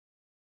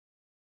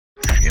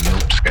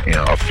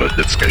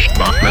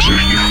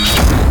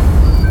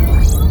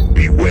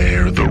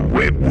Beware the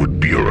Redwood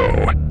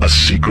Bureau, a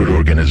secret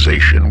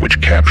organization which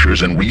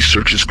captures and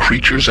researches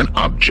creatures and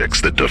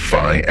objects that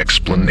defy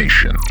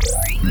explanation.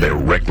 Their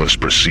reckless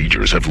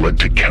procedures have led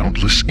to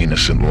countless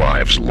innocent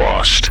lives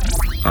lost.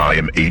 I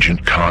am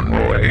Agent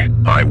Conroy.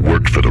 I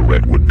worked for the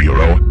Redwood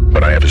Bureau,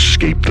 but I have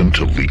escaped them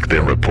to leak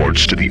their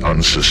reports to the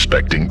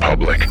unsuspecting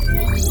public.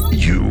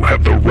 You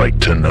have the right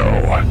to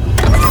know.